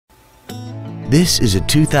This is a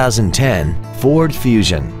 2010 Ford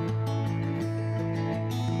Fusion.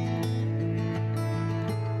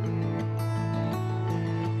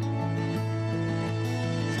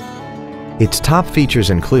 Its top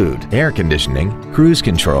features include air conditioning, cruise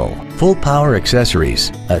control, full power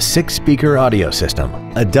accessories, a 6-speaker audio system,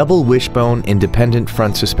 a double wishbone independent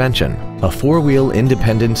front suspension, a 4-wheel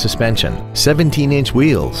independent suspension, 17-inch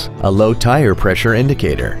wheels, a low tire pressure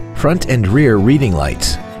indicator, front and rear reading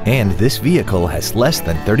lights, and this vehicle has less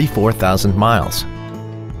than 34,000 miles.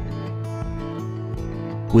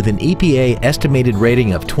 With an EPA estimated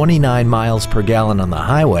rating of 29 miles per gallon on the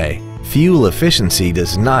highway, fuel efficiency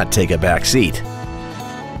does not take a back seat.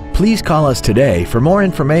 Please call us today for more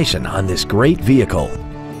information on this great vehicle.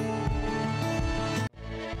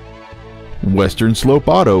 Western Slope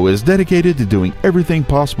Auto is dedicated to doing everything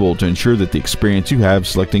possible to ensure that the experience you have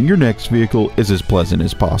selecting your next vehicle is as pleasant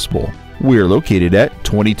as possible. We are located at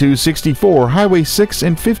 2264 Highway 6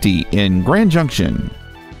 and 50 in Grand Junction.